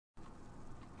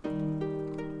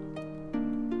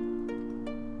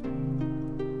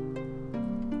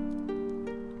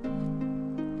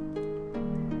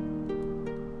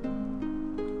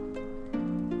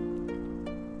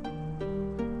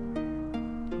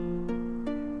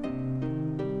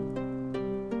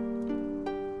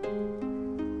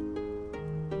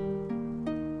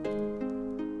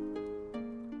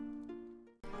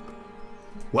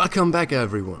Welcome back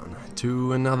everyone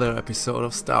to another episode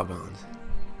of Starbound.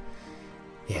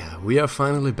 Yeah, we are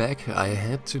finally back. I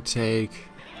had to take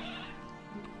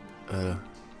a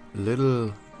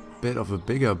little bit of a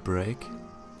bigger break,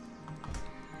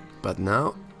 but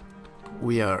now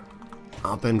we are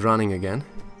up and running again.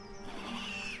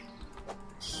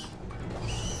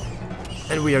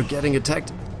 And we are getting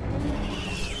attacked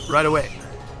right away.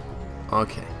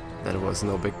 Okay, that was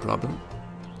no big problem.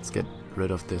 Let's get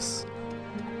rid of this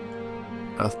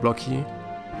earth block here.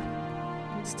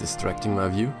 It's distracting my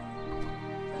view.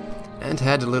 And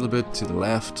head a little bit to the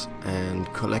left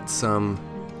and collect some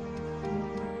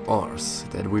ores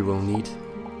that we will need.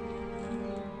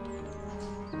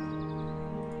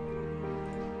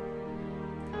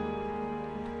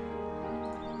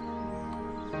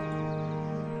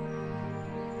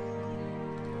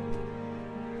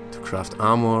 To craft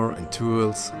armor and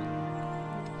tools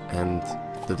and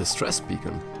the distress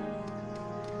beacon.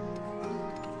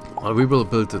 Well, we will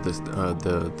build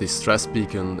the distress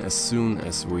beacon as soon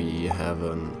as we have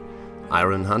an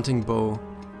iron hunting bow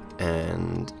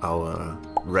and our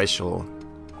racial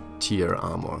tier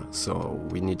armor. So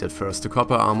we need at first the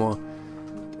copper armor,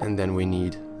 and then we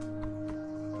need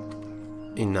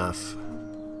enough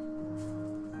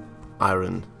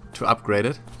iron to upgrade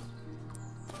it.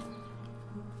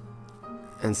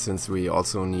 And since we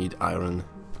also need iron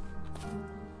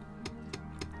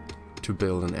to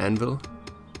build an anvil,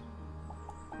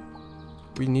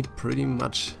 we need pretty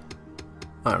much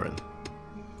iron.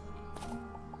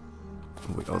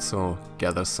 We also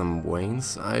gather some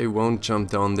veins. I won't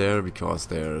jump down there because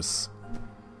there's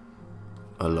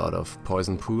a lot of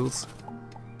poison pools.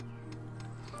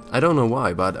 I don't know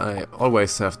why, but I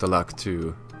always have the luck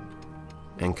to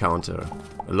encounter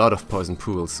a lot of poison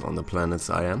pools on the planets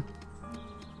I am.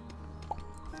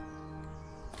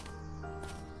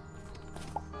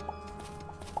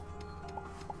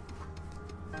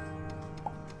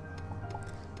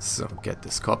 So get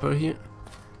this copper here,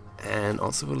 and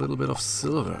also a little bit of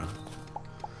silver.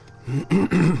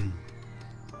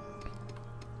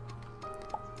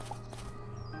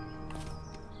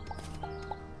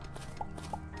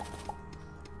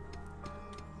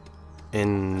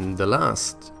 In the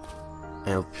last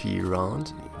LP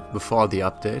round, before the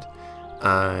update,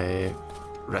 I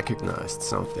recognized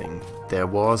something. There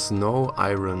was no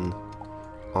iron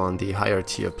on the higher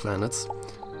tier planets,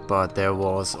 but there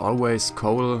was always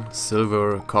coal,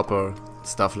 silver, copper,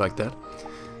 stuff like that.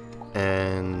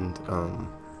 And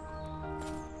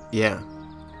yeah,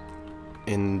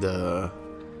 in the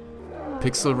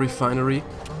pixel refinery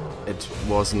it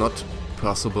was not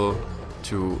possible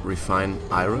to refine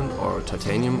iron or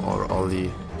titanium or all the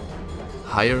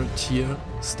higher tier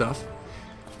stuff.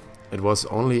 It was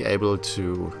only able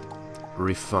to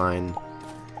refine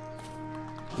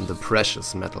the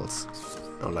precious metals,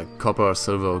 like copper,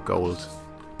 silver, gold,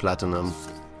 platinum,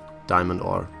 diamond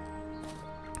ore,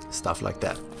 stuff like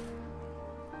that.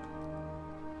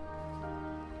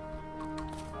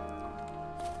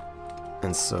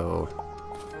 And so,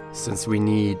 since we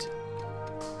need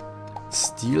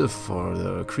steel for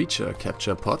the creature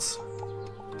capture pods,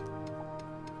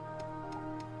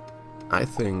 I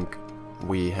think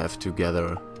we have to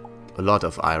gather a lot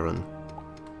of iron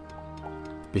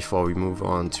before we move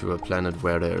on to a planet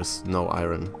where there's no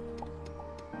iron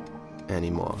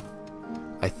anymore.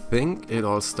 I think it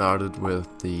all started with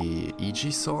the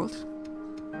EG salt.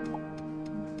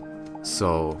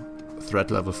 So,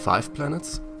 threat level 5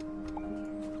 planets.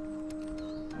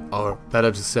 Or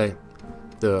better to say,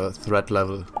 the threat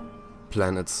level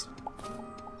planets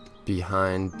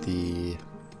behind the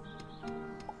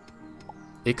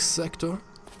X sector.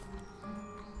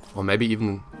 Or maybe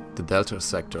even the Delta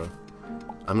sector.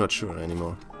 I'm not sure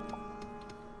anymore.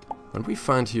 And we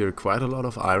find here quite a lot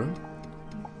of iron,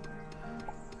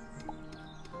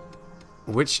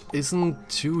 which isn't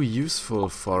too useful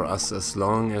for us as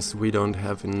long as we don't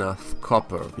have enough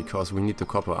copper, because we need the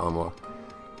copper armor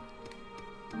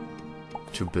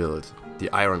to build the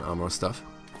iron armor stuff.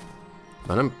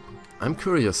 But I'm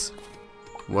curious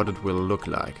what it will look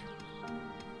like.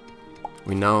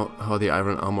 We know how the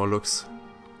iron armor looks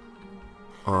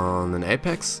on an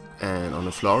Apex and on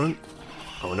a Floran.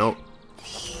 Oh no.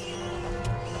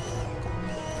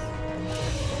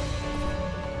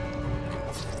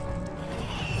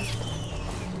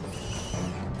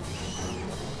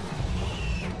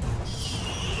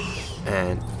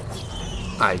 And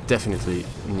I definitely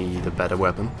need a better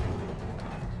weapon.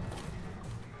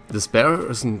 This bearer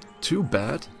isn't too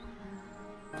bad,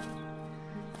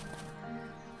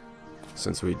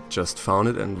 since we just found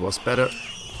it and was better.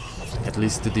 At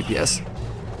least the DPS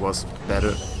was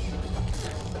better.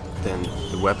 than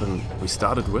the weapon we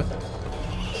started with.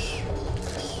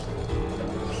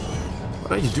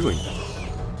 What are you doing?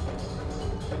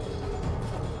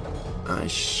 I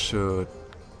should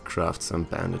craft some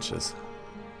bandages.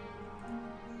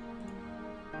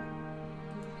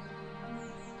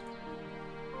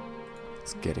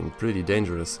 It's getting pretty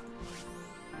dangerous.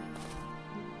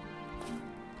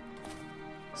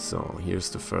 So here's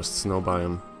the first snow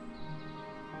biome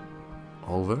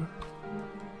over.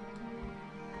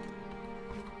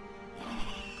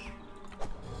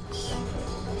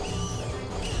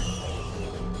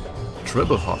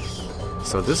 Triple hop.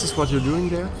 So this is what you're doing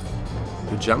there?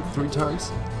 You jump 3 times?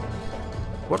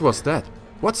 What was that?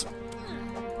 What's...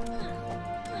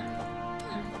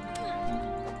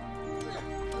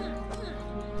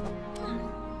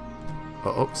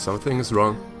 Uh-oh, something is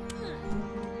wrong.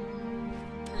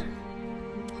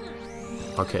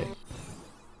 Okay.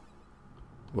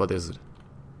 What is it?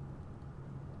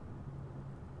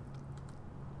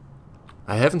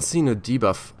 I haven't seen a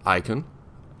debuff icon,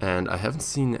 and I haven't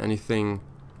seen anything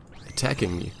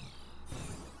attacking me.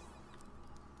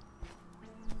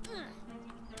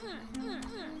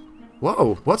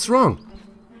 Whoa, what's wrong?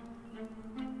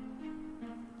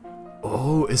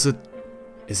 Oh, is it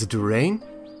the rain?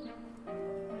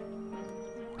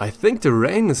 I think the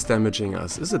rain is damaging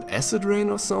us. Is it acid rain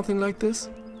or something like this?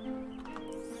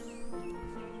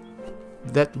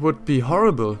 That would be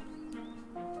horrible.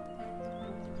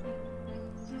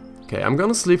 Okay, I'm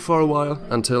gonna sleep for a while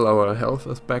until our health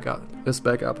is back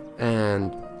up.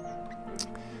 And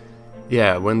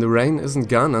yeah, when the rain isn't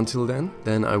gone until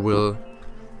then I will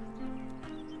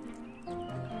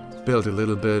build a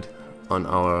little bit on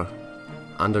our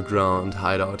underground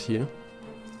hideout here.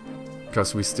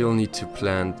 Because we still need to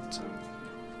plant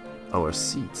our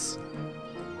seeds.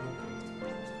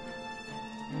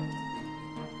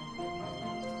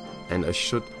 And I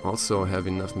should also have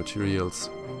enough materials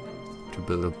to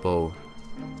build a bow.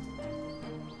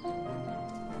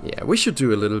 Yeah, we should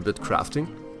do a little bit crafting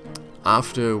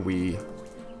after we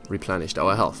replenished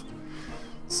our health.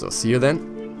 So see you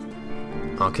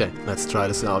then. Okay, let's try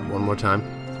this out one more time.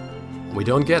 We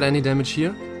don't get any damage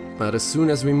here, but as soon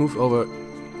as we move over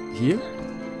here,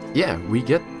 yeah, we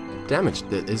get damaged.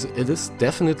 It is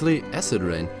definitely acid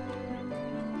rain.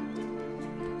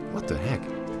 What the heck?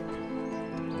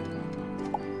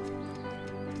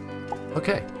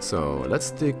 Okay, so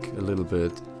let's dig a little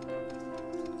bit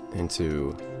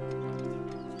into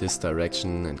this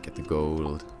direction and get the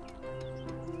gold.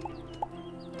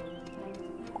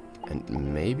 And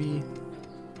maybe...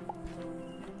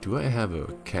 do I have a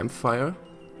campfire?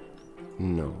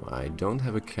 No, I don't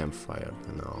have a campfire.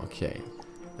 No, okay.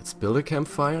 Let's build a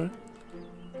campfire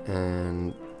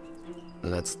and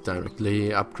let's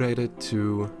directly upgrade it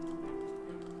to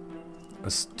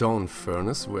a stone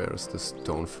furnace. Where is the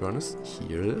stone furnace?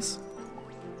 Here it is.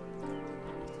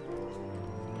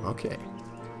 Okay.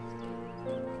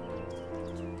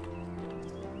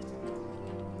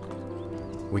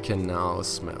 We can now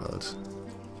smelt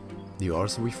the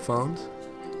ores we found.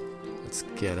 Let's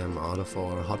get them out of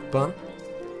our hotbar.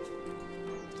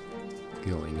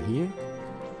 Go in here.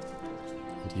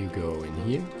 And you go in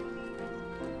here.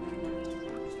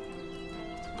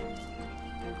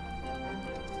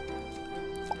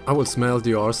 I will smelt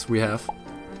the ores we have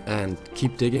and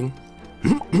keep digging.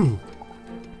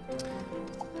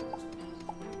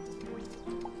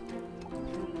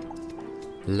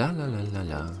 La la la la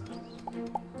la.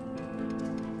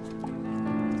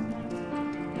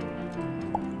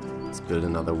 Let's build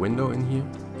another window in here.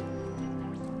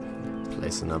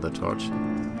 Place another torch.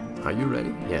 Are you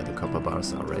ready? Yeah, the copper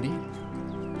bars are ready.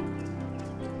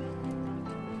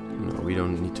 No, we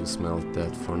don't need to smelt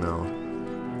that for now.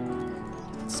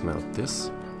 Let's smelt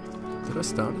this. Did I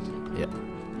start it? Yeah.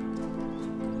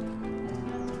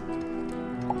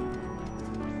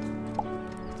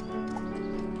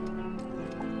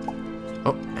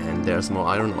 Oh, and there's more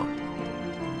iron ore.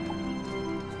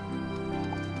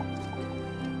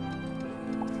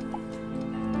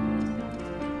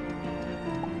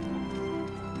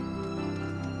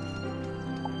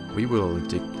 We will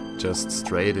dig just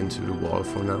straight into the wall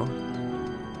for now.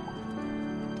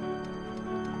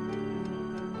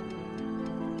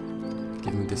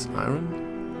 Give me this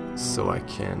iron so I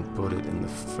can put it in the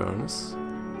furnace.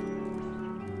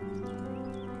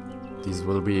 These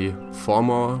will be 4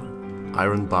 more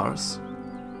iron bars.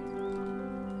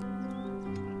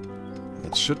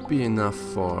 It should be enough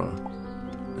for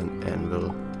an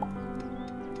anvil.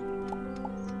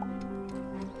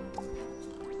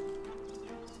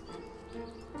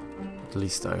 At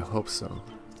least I hope so.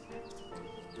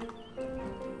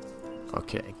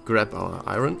 Okay, grab our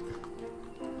iron.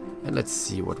 And let's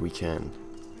see what we can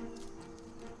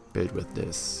build with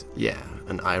this. Yeah,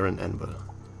 an iron anvil.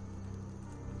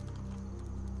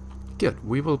 Good,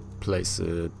 we will place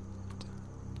it...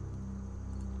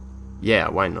 Yeah,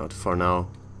 why not? For now,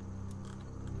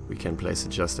 we can place it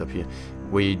just up here.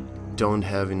 We don't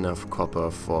have enough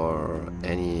copper for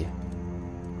any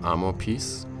armor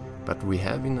piece, but we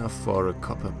have enough for a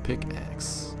copper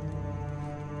pickaxe.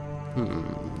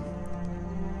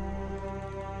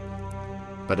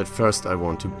 But at first I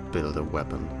want to build a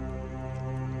weapon.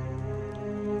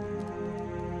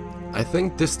 I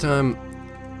think this time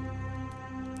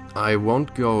I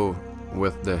won't go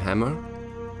with the hammer.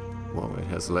 Well, it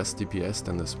has less DPS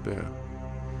than the spear.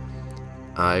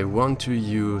 I want to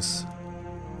use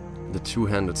the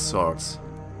two-handed swords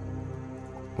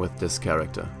with this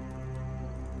character.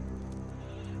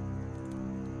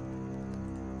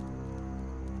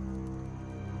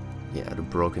 Yeah, the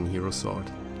broken hero sword.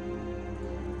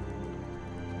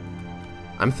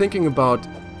 I'm thinking about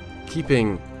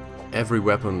keeping every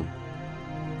weapon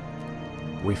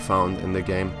we found in the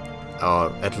game,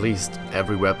 or at least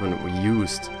every weapon we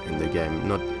used in the game,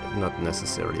 not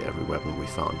necessarily every weapon we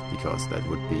found, because that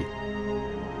would be...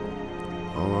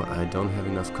 Oh, I don't have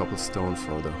enough cobblestone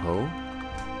for the hoe.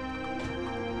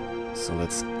 So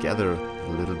let's gather a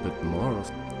little bit more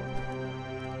of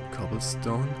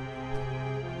cobblestone.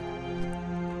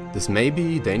 This may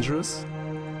be dangerous.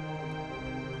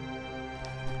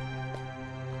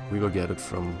 We will get it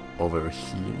from over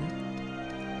here.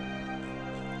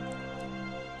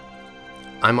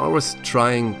 I'm always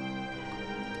trying,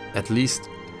 at least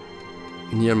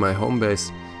near my home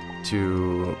base,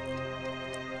 to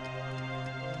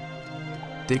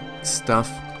dig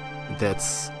stuff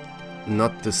that's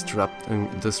not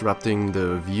disrupting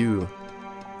the view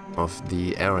of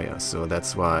the area. So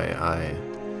that's why I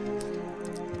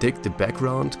dig the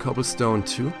background cobblestone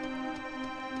too.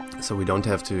 So we don't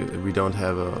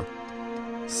have a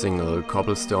single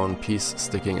cobblestone piece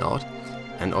sticking out.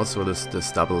 And also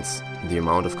this doubles the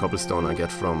amount of cobblestone I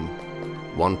get from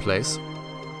one place.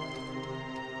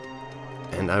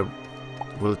 And I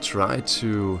will try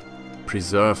to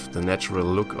preserve the natural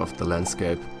look of the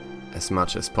landscape as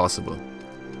much as possible.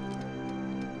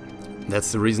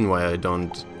 That's the reason why I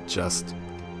don't just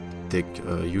dig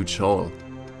a huge hole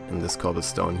in this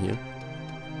cobblestone here.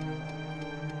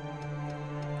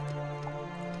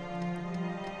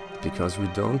 Because we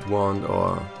don't want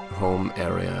our home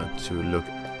area to look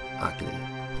ugly.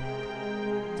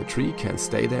 The tree can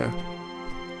stay there.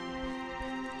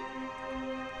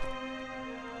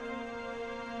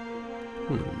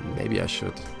 Maybe I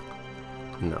should...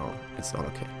 No, it's not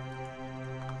okay.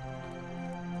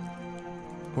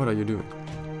 What are you doing?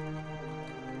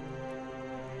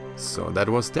 So that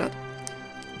was that.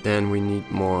 Then we need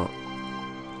more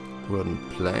wooden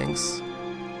planks.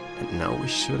 And now we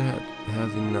should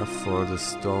have enough for the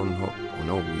stone hoe. Oh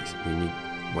no, we need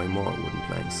way more wooden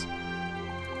planks.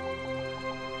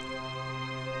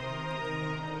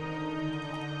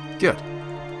 Good.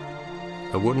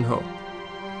 A wooden hoe.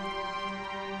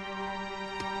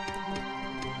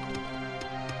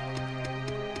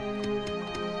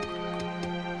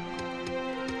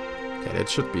 Okay, that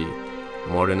should be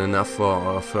more than enough for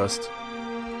our first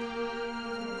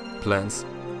plants.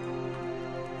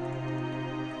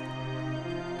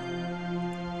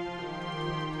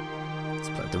 Let's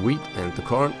plant the wheat and the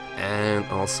corn and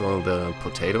also the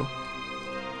potato.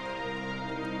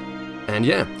 And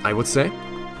yeah, I would say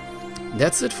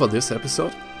that's it for this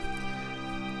episode.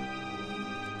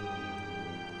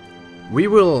 We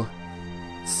will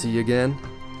see you again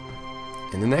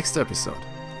in the next episode.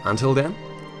 Until then,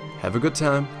 have a good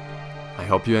time. I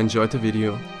hope you enjoyed the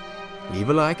video. Leave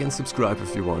a like and subscribe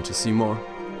if you want to see more.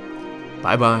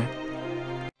 Bye bye.